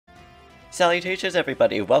Salutations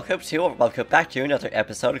everybody, welcome back to another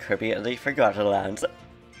episode of Kirby and the Forgotten Lands.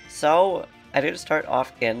 So, I didn't start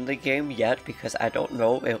off in the game yet because I don't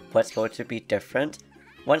know what's going to be different.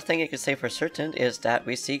 One thing I can say for certain is that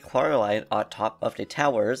we see Claworline on top of the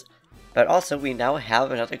towers, but also we now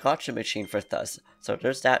have another gacha machine for us, so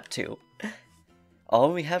there's that too.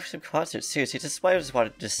 Oh, we have some concerts too, see this is why I just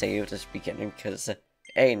wanted to save this beginning, because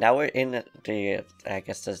hey, now we're in the, I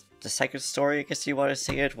guess the second story, I guess you want to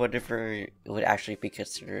say it, whatever it would actually be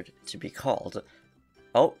considered to be called.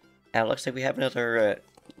 Oh, and it looks like we have another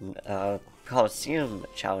Coliseum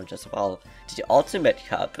challenge as well, the Ultimate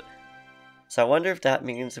Cup. So I wonder if that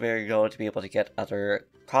means we're going to be able to get other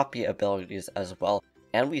copy abilities as well.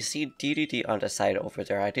 And we see Dedede on the side over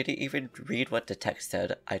there. I didn't even read what the text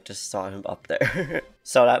said, I just saw him up there.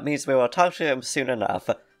 So that means we will talk to him soon enough.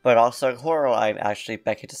 But also, Claworline actually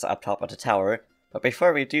beckoned us up top of the tower. But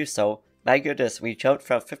before we do so, my goodness, we jumped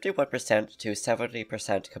from 51% to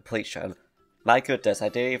 70% completion. My goodness, I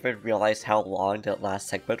didn't even realize how long the last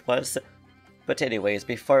segment was. But anyways,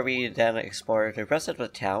 before we then explore the rest of the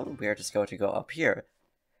town, we are just going to go up here.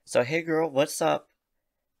 So hey girl, what's up?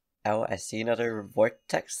 Oh, I see another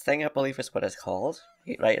vortex thing, I believe is what it's called.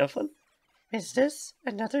 Right, Elfilin? Is this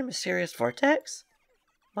another mysterious vortex?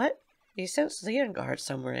 What? He sense Leonguard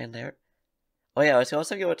somewhere in there. Oh yeah, I was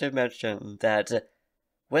also going to mention that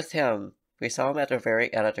with him, we saw him at the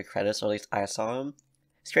very end of the credits, or at least I saw him.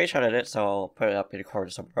 Screenshotted it, so I'll put it up in the corner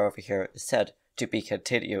somewhere over here. It said, to be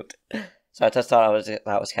continued. So I just thought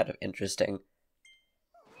that was kind of interesting.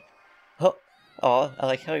 Oh, I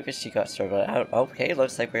like how even she got started out. Okay,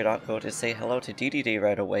 looks like we're not going to say hello to Dedede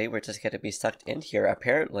right away. We're just going to be sucked in here,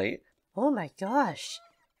 apparently. Oh my gosh.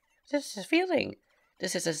 This is feeling.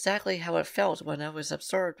 This is exactly how it felt when I was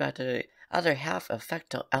absorbed by the other half of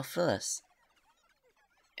Elfilis.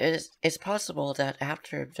 It's possible that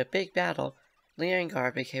after the big battle,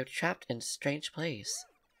 Leonguard became trapped in a strange place.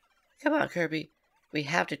 Come on, Kirby. We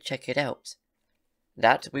have to check it out.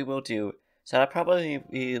 That we will do. So that probably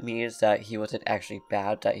means that he wasn't actually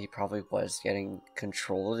bad, that he probably was getting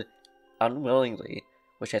controlled unwillingly,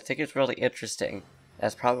 which I think is really interesting.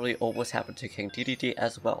 That's probably almost happened to King Dedede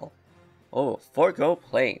as well. Oh, Forgo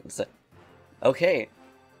Plains. Okay,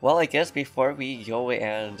 well I guess before we go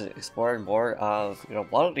and explore more of,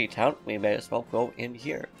 Waddle Dee town, we may as well go in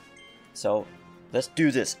here. So, let's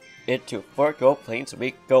do this. Into Forgo Plains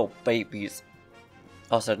we go, babies.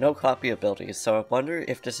 Also, no copy abilities, so I wonder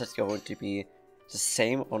if this is going to be the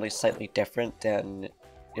same, only slightly different than,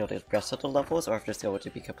 the rest of the levels, or if it's going to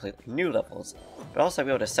be completely new levels. But also, I'm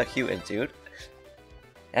going to suck you in, dude.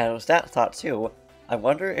 And with that thought too, I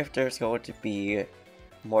wonder if there's going to be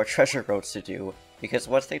more treasure roads to do, because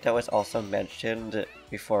one thing that was also mentioned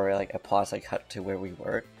before I paused and cut to where we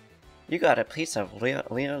were, you got a piece of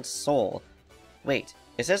Leon's soul. Wait,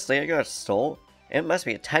 is this Leon's soul? It must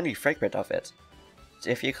be a tiny fragment of it.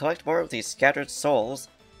 If you collect more of these scattered souls,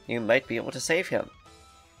 you might be able to save him.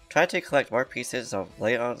 Try to collect more pieces of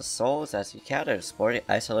Leon's souls as you can and explore the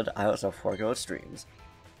isolated isles of Forgo Streams.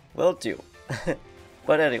 Will do.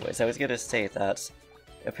 But anyways, I was gonna say that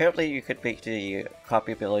apparently you could make the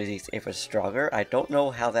copy abilities even stronger. I don't know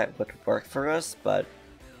how that would work for us, but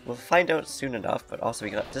we'll find out soon enough. But also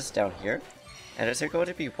we got this down here. And is there going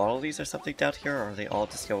to be Waddle Dees or something down here, or are they all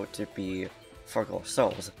just going to be Forgo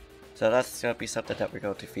souls? So that's going to be something that we're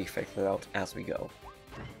going to be figuring out as we go.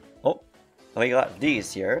 Oh, we got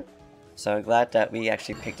these here. So I'm glad that we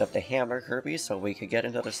actually picked up the hammer, Kirby, so we could get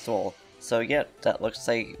another soul. So yeah, that looks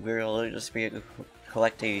like we're just be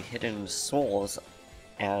collecting hidden souls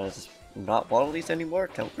as not Waddle Dees anymore?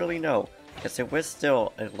 Don't really know. Because there was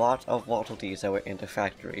still a lot of Waddle Dees that were in the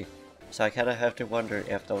factory. So I kind of have to wonder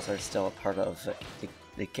if those are still a part of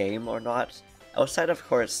the game or not. Outside, of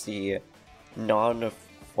course, the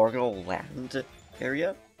non-Forgo land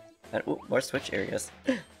area. And ooh, more switch areas.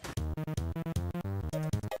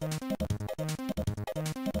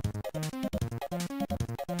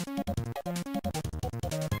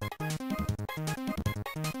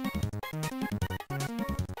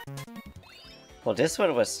 Well, this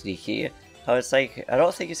one was sneaky. I was like, I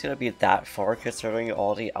don't think it's gonna be that far considering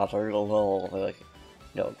all the other little,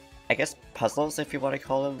 I guess puzzles if you want to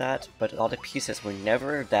call them that, but all the pieces were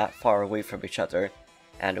never that far away from each other.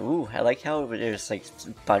 And ooh, I like how there's like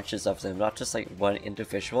bunches of them, not just like one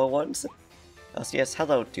individual ones. Oh, so yes,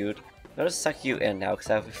 hello dude. I'm gonna suck you in now because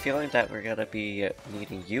I have a feeling that we're gonna be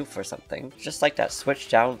needing you for something. Just like that switch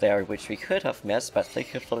down there, which we could have missed, but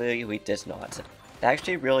thankfully we did not. I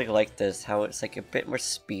actually really like this, how it's like a bit more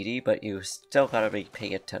speedy, but you still gotta be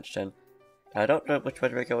paying attention. I don't know which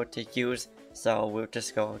one we're going to use, So we'll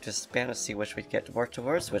just go to span and see which we get more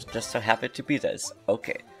towards, which just so happened to be this.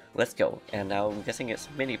 Okay, let's go. And now I'm guessing it's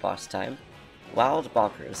mini boss time. Wild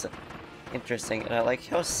Bonkers. Interesting, and I like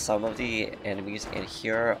how some of the enemies in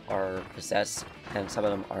here are possessed and some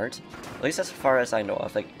of them aren't. At least as far as I know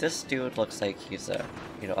of. Like, this dude looks like he's a,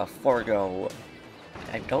 you know, a Forgo.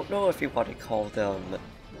 I don't know if you want to call them,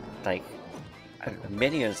 like,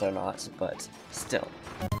 minions or not, but still.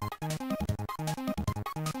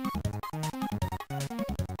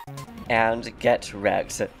 And get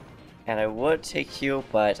wrecked. And I would take you,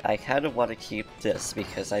 but I kind of want to keep this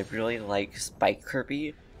because I really like Spike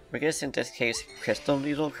Kirby. I guess in this case, Crystal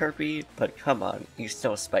Needle Kirby, but come on, he's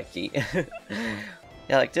so spiky.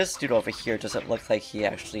 Yeah, like this dude over here doesn't look like he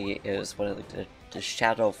actually is one of the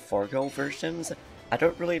Shadow Forgo versions. I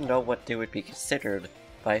don't really know what they would be considered,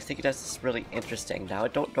 but I think that's really interesting. Now I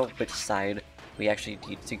don't know which side we actually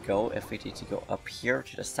need to go, if we need to go up here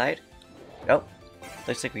to the side. Nope.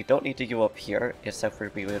 Looks like we don't need to go up here, except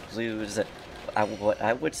for we would lose what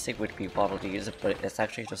I would say would be Waddle Dees, but it's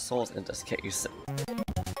actually the souls in this case.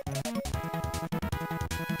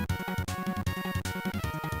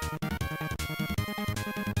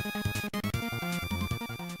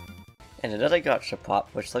 And another gotcha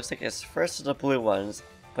pop, which looks like it's first of the blue ones,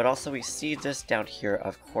 but also we see this down here,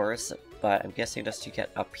 of course, but I'm guessing just to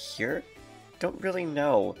get up here? Don't really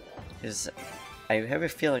know, because I have a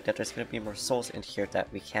feeling that there's going to be more souls in here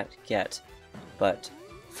that we can't get, but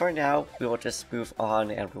for now, we will just move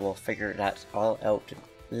on and we will figure that all out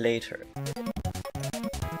later.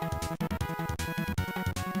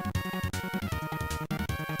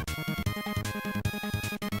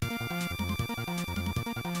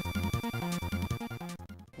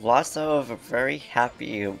 Lots of very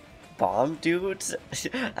happy bomb dudes.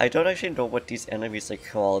 I don't actually know what these enemies are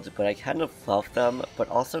called, but I kind of love them, but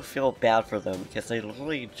also feel bad for them because they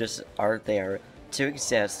literally just are there to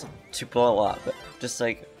exist, to blow up. Just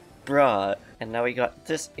like, bruh. And now we got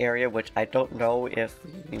this area, which I don't know if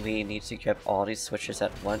we need to get all these switches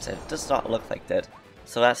at once, and it does not look like that.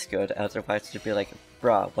 So that's good, otherwise it'd be like,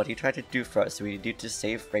 bruh, what are you trying to do for us? Do we need to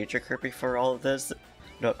save Ranger Kirby for all of this?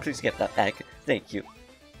 No, please get that back. Thank you.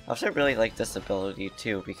 I also really like this ability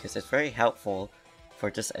too, because it's very helpful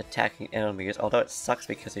for just attacking enemies, although it sucks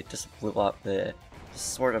because it just blew up the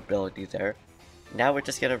sword ability there. Now we're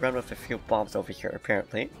just gonna run with a few bombs over here,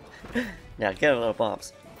 apparently. Now get a little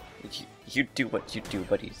bombs. You do what you do,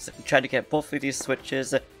 buddies. Try to get both of these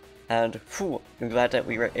switches, and whew, I'm glad that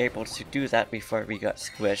we were able to do that before we got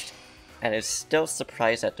squished. And it's still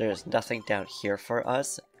surprised that there's nothing down here for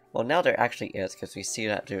us. Well, now there actually is, because we see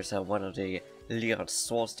that there's one of the Leon's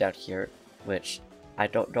souls down here, which I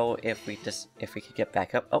don't know if we could get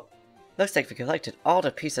back up. Oh, looks like we collected all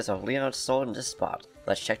the pieces of Leon's soul in this spot.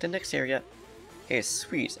 Let's check the next area. Okay,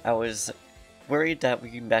 sweet. I was worried that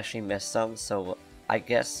we actually missed some, so I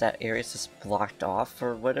guess that area's just blocked off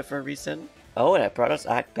for whatever reason. Oh, and it brought us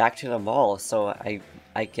back to the mall, so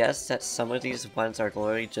I guess that some of these ones are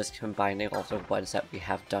literally just combining all the ones that we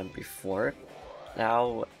have done before.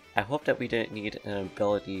 Now, I hope that we didn't need an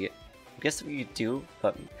ability. I guess we do,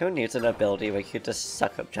 but who needs an ability where you could just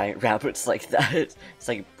suck up giant rabbits like that? It's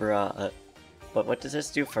like, bruh. But what does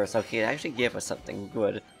this do first? Okay, it actually gave us something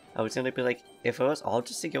good. I was gonna be like, if it was all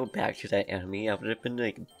just to go back to that enemy, I would have been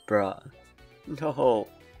like, bruh. No,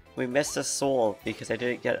 we missed a soul because I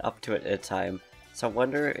didn't get up to it in time. So I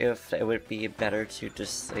wonder if it would be better to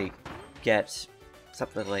just like get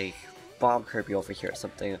something like Bomb Kirby over here or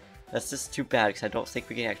something. That's just too bad because I don't think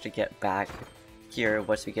we can actually get back here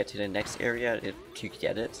once we get to the next area to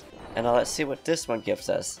get it. And now let's see what this one gives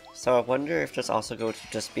us. So I wonder if there's also going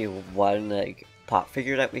to just be one like pop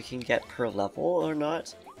figure that we can get per level or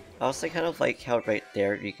not. I also kind of like how right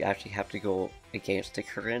there you actually have to go against the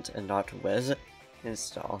current and not with.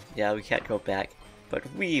 Install. Yeah, we can't go back. But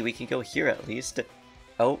we can go here at least.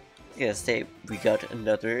 Oh, I was gonna say we got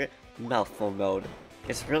another mouthful mode.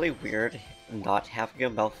 It's really weird not having a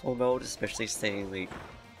mouthful mode, especially saying like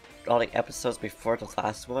all the episodes before the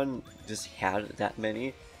last one just had that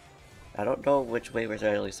many. I don't know which way we're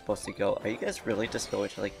really supposed to go. Are you guys really just going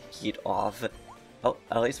to like heat off? Oh,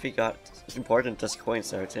 at least we got more than just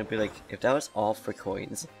coins there. It's gonna be like, if that was all for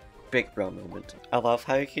coins, big bro moment. I love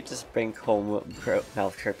how you can just bring home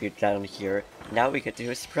Mouth Kirby down here. Now we get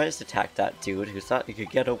to surprise attack that dude who thought he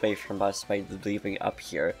could get away from us by leaving up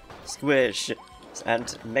here. Squish!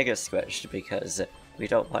 And mega squished because we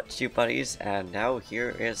don't want you buddies, and now here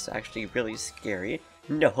is actually really scary.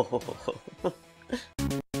 No!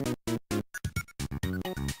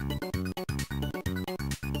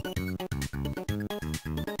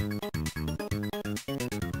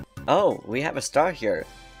 Oh, we have a star here.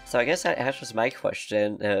 So I guess that answers my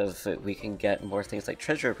question if we can get more things like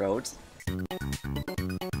treasure roads.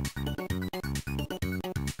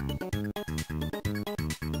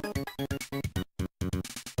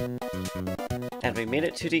 And we made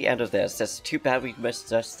it to the end of this. It's too bad we missed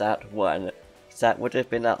just that one. That would have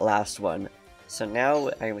been that last one. So now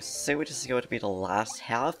I'm assuming this is going to be the last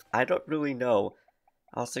half. I don't really know.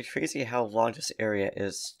 Also crazy how long this area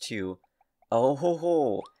is too. Oh ho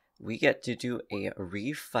ho! We get to do a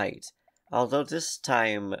refight. Although this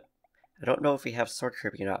time, I don't know if we have Sword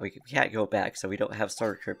Kirby or not. We can't go back, so we don't have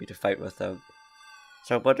Sword Kirby to fight with them.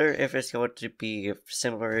 So I wonder if it's going to be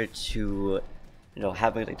similar to, you know,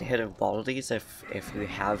 having like the hidden Waddle Dees if you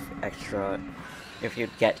have extra, if you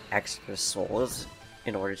get extra souls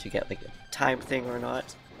in order to get like a time thing or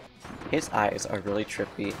not. His eyes are really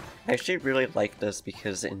trippy. I actually really like this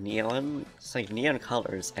because it's like neon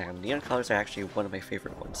colors, and neon colors are actually one of my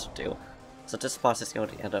favorite ones to do. So this boss is going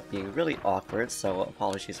to end up being really awkward, so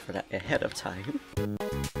apologies for that ahead of time.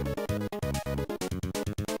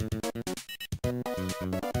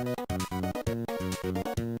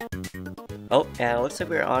 Oh, and it looks like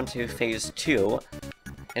we're on to phase 2,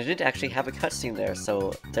 and it didn't actually have a cutscene there,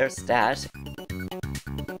 so there's that.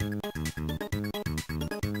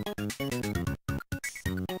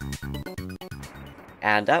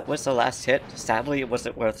 And that was the last hit. Sadly, it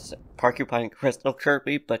wasn't worth Porcupine Crystal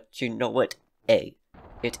Kirby, but you know what? It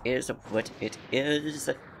is what it is.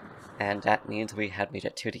 And that means we had made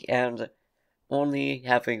it to the end, only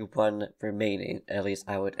having one remaining. At least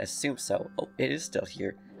I would assume so. Oh, it is still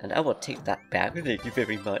here, and I will take that back. Thank you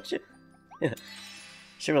very much.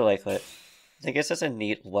 Should really like it. I think it's just a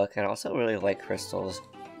neat look. I also really like crystals.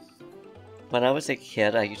 When I was a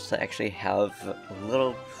kid, I used to actually have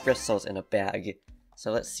little crystals in a bag.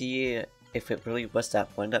 So let's see if it really was that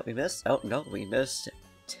one that we missed. Oh no, we missed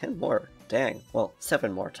 10 more. Dang. Well,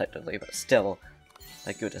 7 more technically, but still.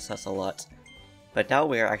 My goodness, that's a lot. But now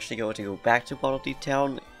we are actually going to go back to Waddle Dee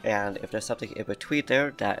Town, and if there's something in between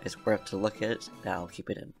there that is worth to look at, I'll keep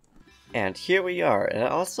it in. And here we are, and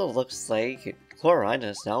it also looks like Claworline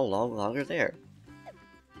is now no longer there.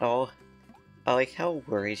 Oh, I like how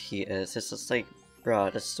worried he is. It's just like,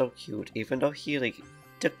 bruh, that's so cute, even though he like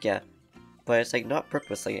took ya. But it's like not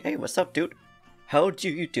purposely. Hey, what's up, dude? How do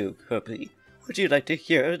you do, Kirby? Would you like to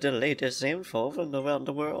hear the latest info from around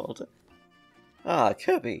the world? Ah,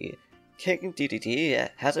 Kirby. King Dedede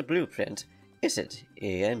has a blueprint. Is it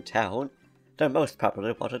in town? The most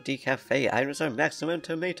popular Waddle Dee cafe items are maximum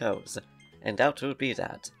tomatoes. And that will be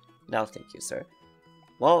that. Now thank you, sir.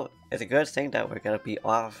 Well, it's a good thing that we're gonna be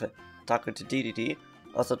off talking to Dedede.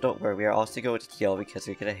 Also, don't worry, we are also going to heal because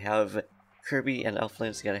we're gonna have Kirby and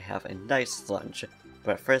Elfilin's gonna have a nice lunch.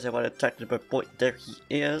 But first I want to talk to my boy. There he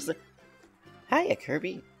is. Hiya,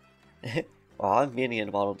 Kirby. Aw, Minnie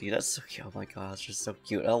and Waddle Dee, that's so cute. Oh my gosh, they're so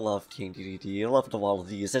cute. I love King Dedede. I love the Waddle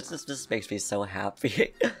Dees. It just makes me so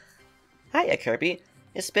happy. Hiya, Kirby.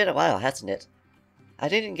 It's been a while, hasn't it? I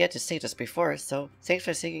didn't get to say this before, so thanks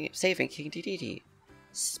for saving King Dedede.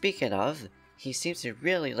 Speaking of, he seems to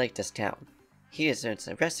really like this town. He is in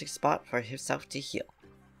a resting spot for himself to heal.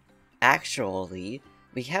 Actually,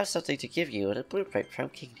 we have something to give you, a blueprint from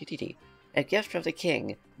King Dedede. A gift from the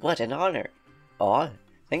king. What an honor. Aw,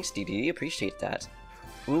 thanks Dedede, appreciate that.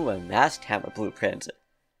 Ooh, a masked hammer blueprint.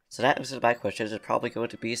 So that answers my question. There's probably going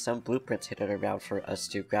to be some blueprints hidden around for us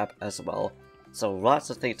to grab as well. So lots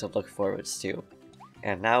of things to look forward to.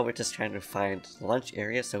 And now we're just trying to find the lunch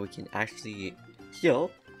area so we can actually heal.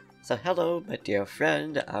 So hello, my dear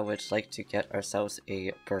friend. I would like to get ourselves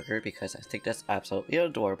a burger because I think that's absolutely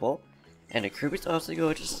adorable. And the Kirby's also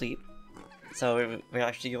going to sleep. So we're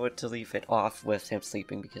actually going to leave it off with him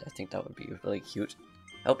sleeping because I think that would be really cute.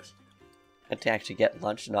 Oops. And to actually get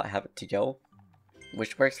lunch and not have it to go.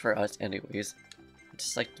 Which works for us anyways. I'd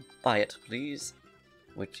just like to buy it, please.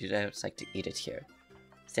 Would you just like to eat it here?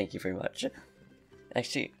 Thank you very much.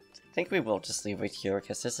 Actually, I think we will just leave it here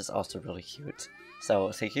because this is also really cute.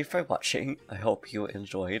 So thank you for watching. I hope you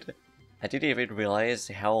enjoyed. I didn't even realize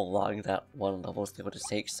how long that one level is going to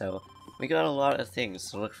take, so we got a lot of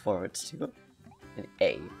things to look forward to. And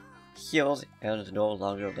A. Healed and no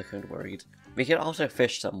longer looking worried. We can also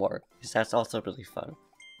fish some more, because that's also really fun.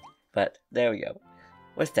 But there we go.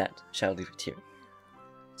 With that, shall leave it here.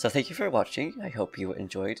 So thank you for watching, I hope you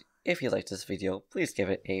enjoyed. If you liked this video, please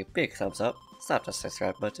give it a big thumbs up, slap the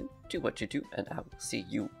subscribe button, do what you do, and I will see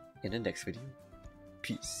you in the next video.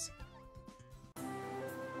 Peace.